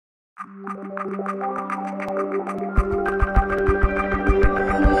Hello,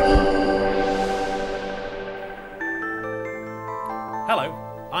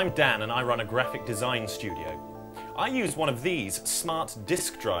 I'm Dan and I run a graphic design studio. I use one of these smart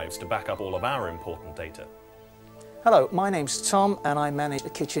disk drives to back up all of our important data. Hello, my name's Tom and I manage a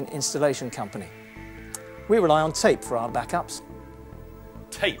kitchen installation company. We rely on tape for our backups.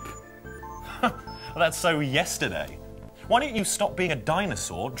 Tape? That's so yesterday. Why don't you stop being a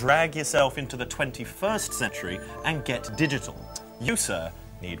dinosaur, drag yourself into the 21st century and get digital? You, sir,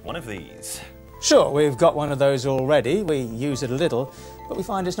 need one of these. Sure, we've got one of those already. We use it a little, but we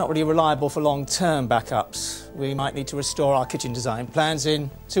find it's not really reliable for long-term backups. We might need to restore our kitchen design plans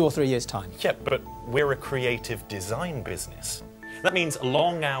in 2 or 3 years' time. Yeah, but we're a creative design business. That means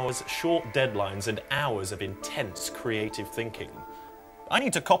long hours, short deadlines, and hours of intense creative thinking. I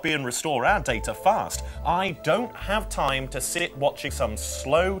need to copy and restore our data fast. I don't have time to sit watching some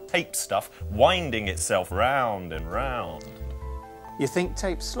slow tape stuff winding itself round and round. You think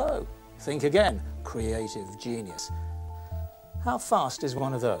tape's slow? Think again. Creative genius. How fast is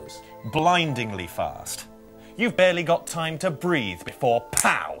one of those? Blindingly fast. You've barely got time to breathe before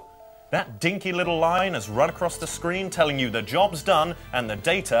pow! That dinky little line has run across the screen telling you the job's done and the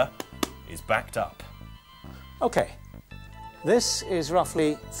data is backed up. Okay. This is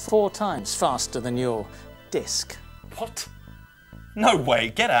roughly 4 times faster than your disk. What? No way,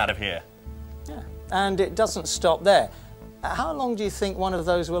 get out of here. Yeah. And it doesn't stop there. How long do you think one of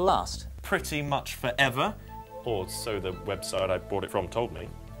those will last? Pretty much forever, or so the website I bought it from told me.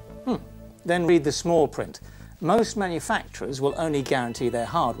 Then read the small print. Most manufacturers will only guarantee their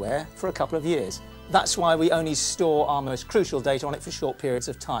hardware for a couple of years. That's why we only store our most crucial data on it for short periods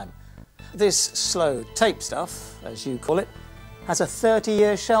of time. This slow tape stuff, as you call it, has a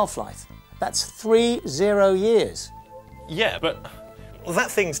 30-year shelf life. That's 30 years. Yeah, but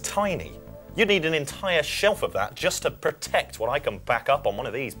that thing's tiny. You'd need an entire shelf of that just to protect what I can back up on one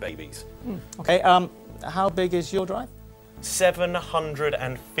of these babies. Okay, how big is your drive?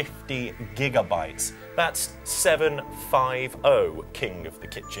 750 gigabytes. That's 750, king of the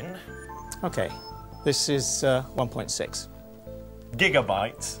kitchen. Okay, this is 1.6.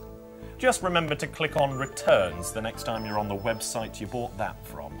 Gigabytes. Just remember to click on returns the next time you're on the website you bought that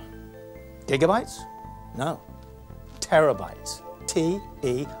from. Gigabytes? No. Terabytes.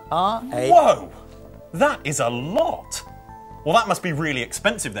 T-E-R-A... Whoa! That is a lot! Well, that must be really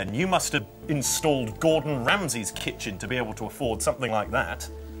expensive then. You must have installed Gordon Ramsay's kitchen to be able to afford something like that.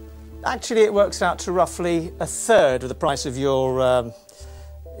 Actually, it works out to roughly 1/3 of the price of your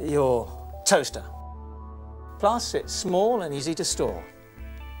toaster. Plus, it's small and easy to store.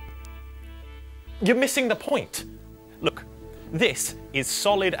 You're missing the point. Look, this is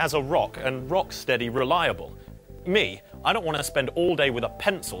solid as a rock and rock steady reliable. Me, I don't want to spend all day with a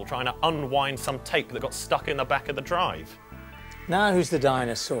pencil trying to unwind some tape that got stuck in the back of the drive. Now who's the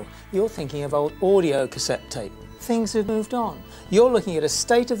dinosaur? You're thinking of old audio cassette tape. Things have moved on. You're looking at a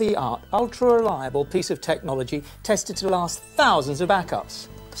state-of-the-art, ultra-reliable piece of technology tested to last thousands of backups.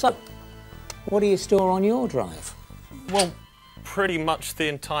 So, what do you store on your drive? Well, pretty much the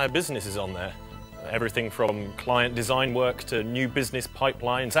entire business is on there. Everything from client design work to new business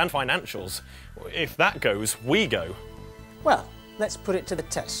pipelines and financials. If that goes, we go. Well, let's put it to the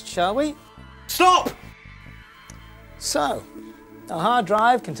test, shall we? Stop! So, a hard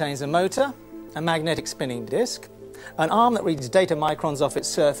drive contains a motor, a magnetic spinning disk, an arm that reads data microns off its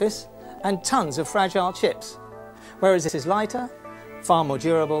surface, and tons of fragile chips. Whereas this is lighter, far more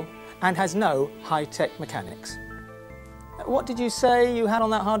durable, and has no high-tech mechanics. What did you say you had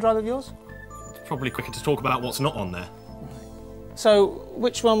on that hard drive of yours? It's probably quicker to talk about what's not on there. So,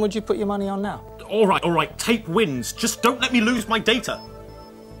 which one would you put your money on now? All right, tape wins. Just don't let me lose my data.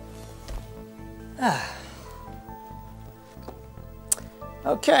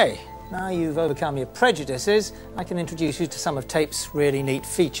 Okay, now you've overcome your prejudices, I can introduce you to some of tape's really neat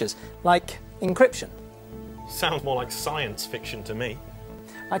features, like encryption. Sounds more like science fiction to me.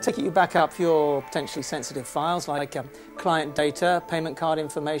 I take it you back up your potentially sensitive files like client data, payment card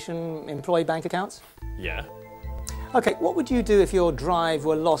information, employee bank accounts? Yeah. Okay, what would you do if your drive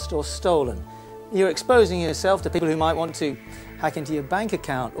were lost or stolen? You're exposing yourself to people who might want to hack into your bank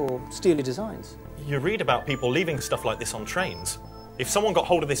account or steal your designs. You read about people leaving stuff like this on trains. If someone got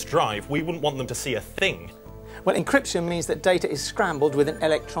hold of this drive, we wouldn't want them to see a thing. Well, encryption means that data is scrambled with an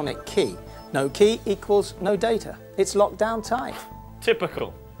electronic key. No key equals no data. It's locked down tight.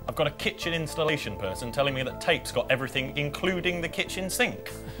 Typical. I've got a kitchen installation person telling me that tape's got everything, including the kitchen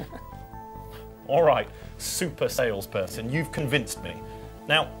sink. All right, super salesperson, you've convinced me.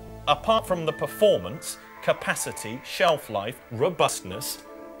 Now, apart from the performance, capacity, shelf life, robustness,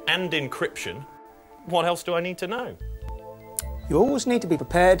 and encryption. What else do I need to know? You always need to be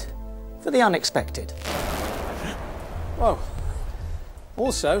prepared for the unexpected. Whoa.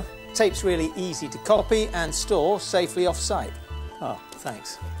 Also, tape's really easy to copy and store safely off-site. Oh,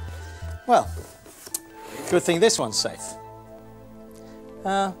 thanks. Well, good thing this one's safe.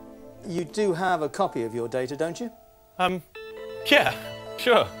 You do have a copy of your data, don't you? Yeah,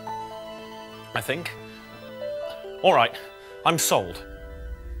 sure. I think. All right, I'm sold.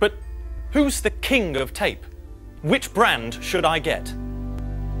 But who's the king of tape? Which brand should I get?